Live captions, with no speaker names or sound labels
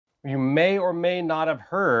You may or may not have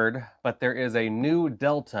heard, but there is a new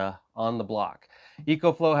Delta on the block.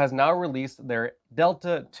 EcoFlow has now released their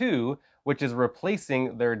Delta 2, which is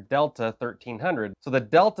replacing their Delta 1300. So the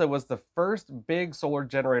Delta was the first big solar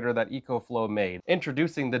generator that EcoFlow made.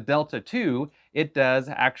 Introducing the Delta 2, it does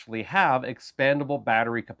actually have expandable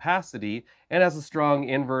battery capacity and has a strong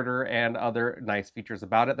inverter and other nice features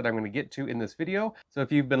about it that I'm going to get to in this video. So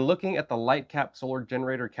if you've been looking at the light cap solar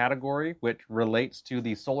generator category, which relates to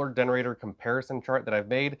the solar generator comparison chart that I've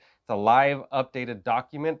made, it's a live updated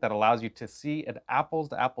document that allows you to see an apples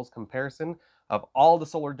to apples comparison of all the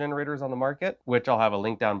solar generators on the market, which I'll have a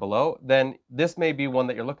link down below, then this may be one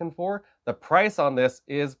that you're looking for. The price on this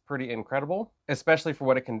is pretty incredible, especially for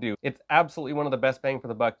what it can do. It's absolutely one of the best bang for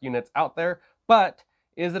the buck units out there, but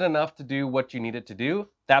is it enough to do what you need it to do?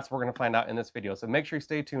 That's what we're gonna find out in this video. So make sure you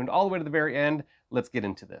stay tuned all the way to the very end. Let's get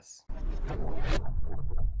into this.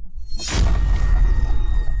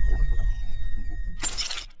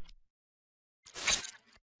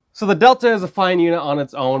 So the Delta is a fine unit on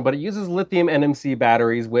its own, but it uses lithium NMC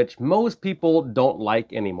batteries, which most people don't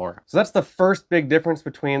like anymore. So that's the first big difference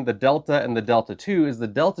between the Delta and the Delta 2 is the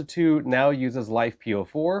Delta 2 now uses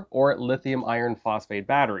LiFePO4 or lithium iron phosphate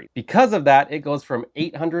battery. Because of that, it goes from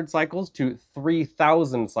 800 cycles to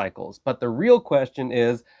 3000 cycles. But the real question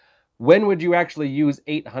is, when would you actually use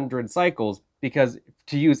 800 cycles? Because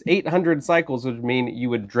to use 800 cycles would mean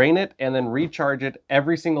you would drain it and then recharge it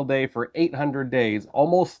every single day for 800 days,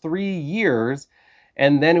 almost 3 years,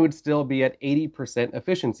 and then it would still be at 80%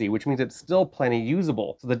 efficiency, which means it's still plenty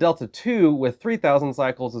usable. So the Delta 2 with 3000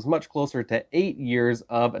 cycles is much closer to 8 years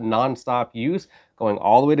of nonstop use, going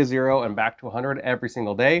all the way to 0 and back to 100 every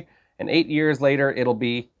single day. And 8 years later, it'll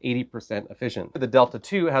be 80% efficient. The Delta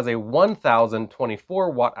 2 has a 1024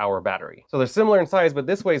 watt-hour battery. So they're similar in size, but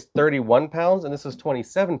this weighs 31 pounds and this is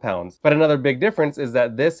 27 pounds. But another big difference is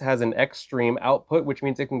that this has an extreme output, which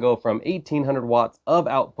means it can go from 1800 watts of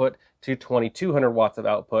output to 2200 watts of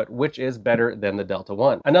output, which is better than the Delta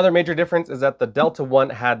 1. Another major difference is that the Delta 1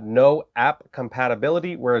 had no app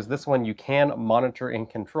compatibility, whereas this one you can monitor and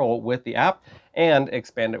control with the app and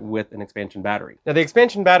expand it with an expansion battery. Now the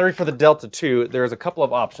expansion battery for the Delta 2, there's a couple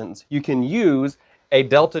of options. You can use a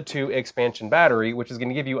Delta 2 expansion battery, which is going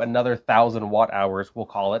to give you another 1000 watt hours, we'll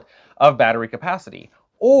call it, of battery capacity.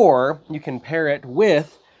 Or you can pair it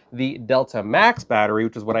with the Delta Max battery,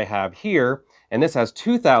 which is what I have here, and this has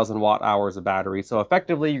 2000 watt hours of battery. So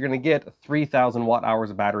effectively, you're going to get 3000 watt hours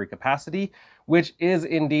of battery capacity, which is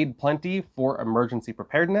indeed plenty for emergency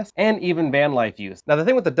preparedness and even van life use. Now, the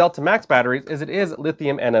thing with the Delta Max batteries is it is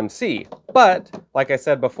lithium NMC, but like I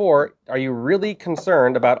said before, are you really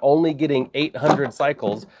concerned about only getting 800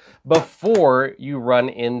 cycles before you run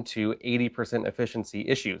into 80% efficiency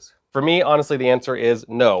issues? For me, honestly, the answer is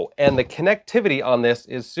no. And the connectivity on this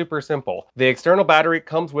is super simple. The external battery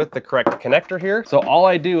comes with the correct connector here. So all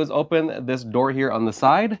I do is open this door here on the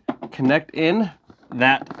side, connect in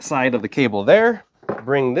that side of the cable there,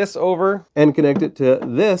 bring this over and connect it to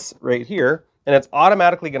this right here, and it's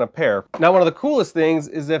automatically going to pair. Now, one of the coolest things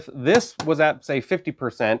is if this was at, say,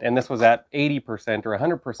 50% and this was at 80% or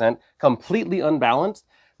 100%, completely unbalanced,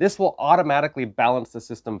 this will automatically balance the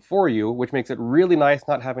system for you, which makes it really nice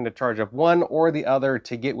not having to charge up one or the other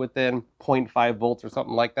to get within 0.5 volts or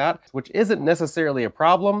something like that, which isn't necessarily a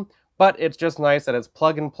problem, but it's just nice that it's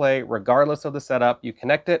plug and play regardless of the setup. You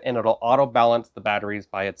connect it and it'll auto balance the batteries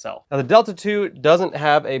by itself. Now the Delta 2 doesn't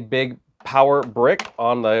have a big power brick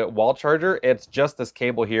on the wall charger. It's just this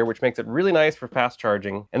cable here, which makes it really nice for fast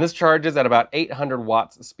charging. And this charges at about 800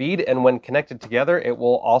 watts speed. And when connected together, it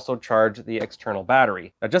will also charge the external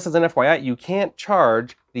battery. Now, just as an FYI, you can't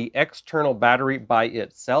charge the external battery by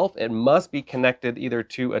itself. It must be connected either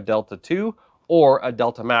to a Delta 2 or a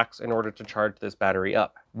Delta Max in order to charge this battery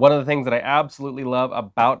up. One of the things that I absolutely love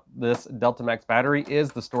about this Delta Max battery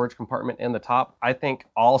is the storage compartment in the top. I think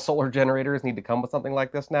all solar generators need to come with something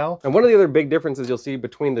like this now. And one of the other big differences you'll see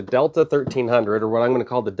between the Delta 1300, or what I'm going to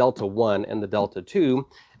call the Delta 1 and the Delta 2,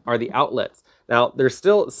 are the outlets. Now, there's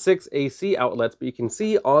still 6 AC outlets, but you can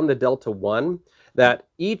see on the Delta 1 that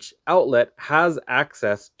each outlet has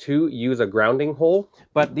access to use a grounding hole,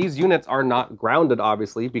 but these units are not grounded,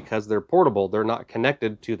 obviously, because they're portable. They're not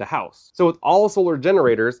connected to the house. So with all solar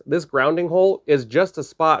generators, this grounding hole is just a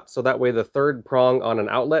spot so that way the third prong on an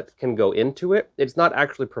outlet can go into it. It's not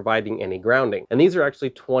actually providing any grounding. And these are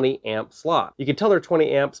actually 20 amp slots. You can tell they're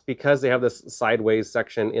 20 amps because they have this sideways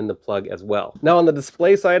section in the plug as well. Now on the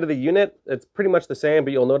display side of the unit, it's pretty much the same,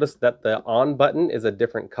 but you'll notice that the on button is a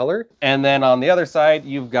different color. And then on the other side,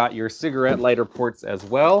 you've got your cigarette lighter ports as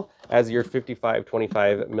well. as your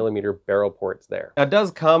 55-25 millimeter barrel ports there. Now, it does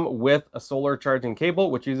come with a solar charging cable,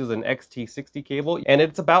 which uses an XT60 cable, and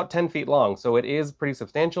it's about 10 feet long, so it is pretty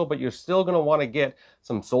substantial, but you're still going to want to get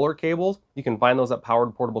some solar cables. You can find those at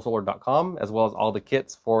poweredportablesolar.com, as well as all the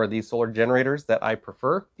kits for these solar generators that I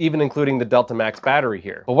prefer, even including the Delta Max battery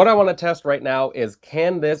here. But what I want to test right now is,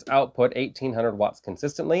 can this output 1800 watts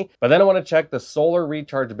consistently? But then I want to check the solar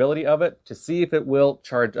rechargeability of it to see if it will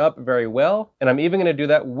charge up very well. And I'm even going to do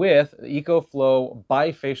that with the EcoFlow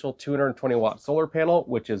bifacial 220 watt solar panel,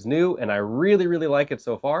 which is new, and I really, really like it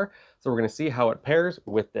so far. So we're going to see how it pairs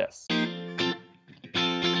with this.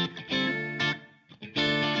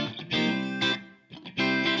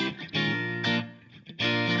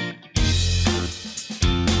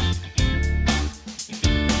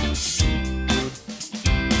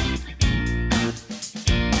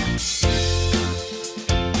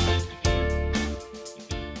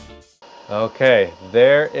 Okay,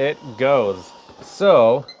 there it goes.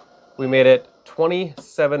 So we made it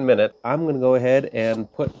 27 minutes. I'm gonna go ahead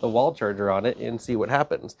and put the wall charger on it and see what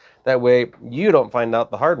happens. That way you don't find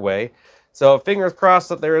out the hard way. So fingers crossed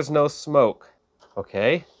that there is no smoke.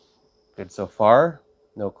 Okay, good so far.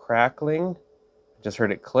 No crackling. Just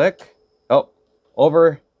heard it click. Oh,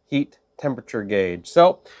 overheat temperature gauge.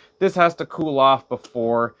 So this has to cool off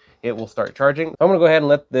before it will start charging. I'm gonna go ahead and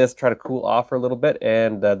let this try to cool off for a little bit,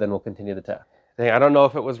 and then we'll continue the test. I don't know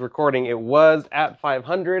if it was recording. It was at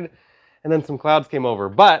 500, and then some clouds came over.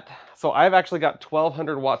 But, so I've actually got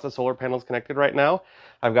 1200 watts of solar panels connected right now.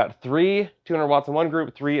 I've got 200 watts in one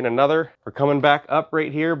group, 3 in another. We're coming back up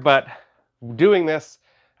right here, but doing this,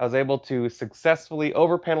 I was able to successfully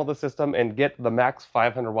overpanel the system and get the max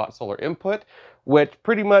 500 watt solar input, which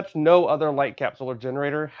pretty much no other light cap solar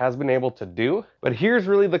generator has been able to do. But here's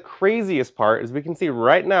really the craziest part, is we can see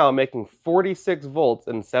right now I'm making 46 volts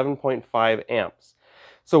and 7.5 amps.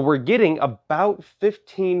 So we're getting about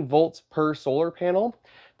 15 volts per solar panel.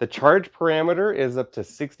 The charge parameter is up to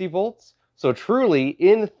 60 volts. So truly,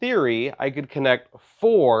 in theory, I could connect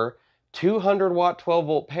 4 200 watt 12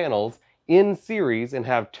 volt panels in series and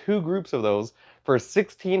have 2 groups of those for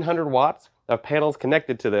 1600 watts of panels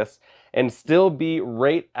connected to this and still be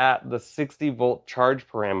right at the 60 volt charge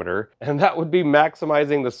parameter. And that would be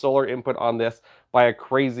maximizing the solar input on this by a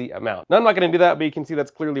crazy amount. Now, I'm not going to do that, but you can see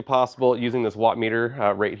that's clearly possible using this watt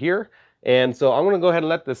meter right here. And so I'm going to go ahead and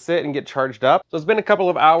let this sit and get charged up. So it's been a couple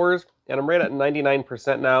of hours and I'm right at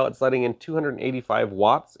 99% now. It's letting in 285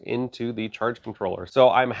 watts into the charge controller. So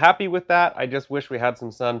I'm happy with that. I just wish we had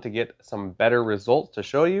some sun to get some better results to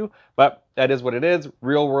show you, but that is what it is.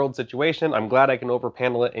 Real world situation. I'm glad I can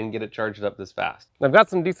overpanel it and get it charged up this fast. I've got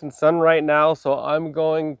some decent sun right now, so I'm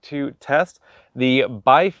going to test the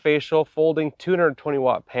bifacial folding 220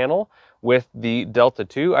 watt panel with the Delta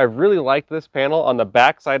 2. I really like this panel. On the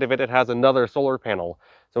back side of it, it has another solar panel.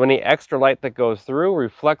 So any extra light that goes through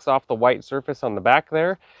reflects off the white surface on the back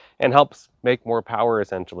there and helps make more power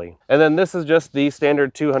essentially. And then this is just the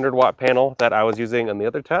standard 200 watt panel that I was using on the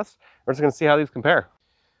other test. We're just gonna see how these compare.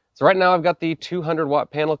 So right now I've got the 200 watt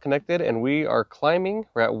panel connected and we are climbing.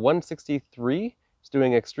 We're at 163. It's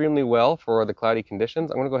doing extremely well for the cloudy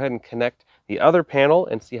conditions. I'm gonna go ahead and connect the other panel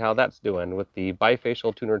and see how that's doing with the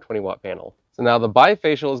bifacial 220 watt panel. So now the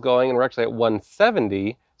bifacial is going and we're actually at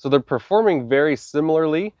 170. So they're performing very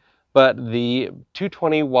similarly, but the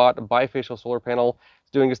 220 watt bifacial solar panel is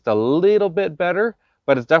doing just a little bit better,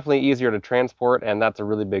 but it's definitely easier to transport, and that's a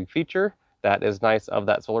really big feature that is nice of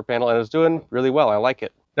that solar panel, and it's doing really well. I like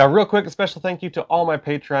it. Now, real quick, a special thank you to all my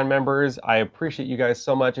Patreon members. I appreciate you guys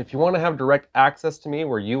so much. If you want to have direct access to me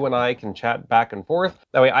where you and I can chat back and forth,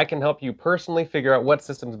 that way I can help you personally figure out what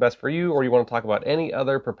system's best for you, or you want to talk about any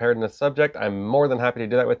other preparedness subject, I'm more than happy to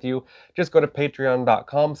do that with you. Just go to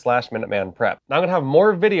patreon.com/MinutemanPrep. Now, I'm going to have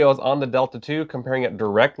more videos on the Delta 2, comparing it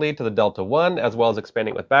directly to the Delta 1, as well as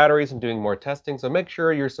expanding it with batteries and doing more testing, so make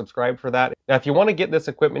sure you're subscribed for that. Now, if you want to get this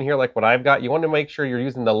equipment here like what I've got, you want to make sure you're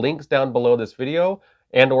using the links down below this video,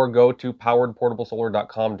 and or go to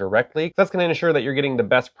poweredportablesolar.com directly. That's going to ensure that you're getting the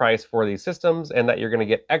best price for these systems and that you're going to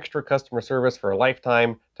get extra customer service for a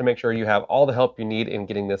lifetime to make sure you have all the help you need in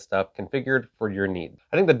getting this stuff configured for your needs.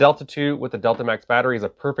 I think the Delta 2 with the Delta Max battery is a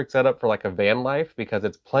perfect setup for like a van life because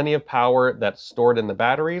it's plenty of power that's stored in the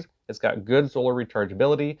batteries. It's got good solar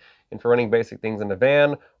rechargeability, and for running basic things in the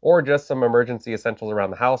van or just some emergency essentials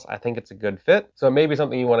around the house, I think it's a good fit. So it may be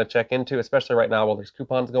something you want to check into, especially right now while there's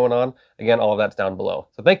coupons going on. Again, all of that's down below.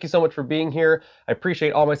 So thank you so much for being here. I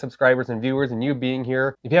appreciate all my subscribers and viewers and you being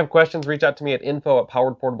here. If you have questions, reach out to me at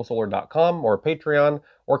info@poweredportablesolar.com or Patreon,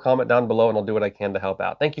 or comment down below and I'll do what I can to help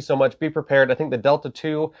out. Thank you so much. Be prepared. I think the Delta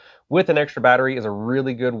 2 with an extra battery is a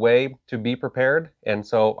really good way to be prepared. And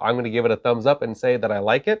so I'm going to give it a thumbs up and say that I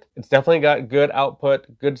like it. It's definitely got good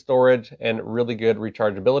output, good storage, and really good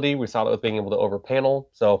rechargeability. We saw that with being able to over panel.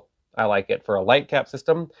 So I like it. For a light cap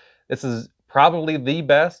system, this is probably the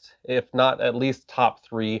best, if not at least top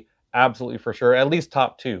 3, absolutely for sure, at least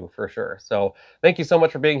top 2 for sure. So thank you so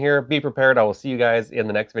much for being here. Be prepared. I will see you guys in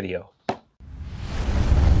the next video.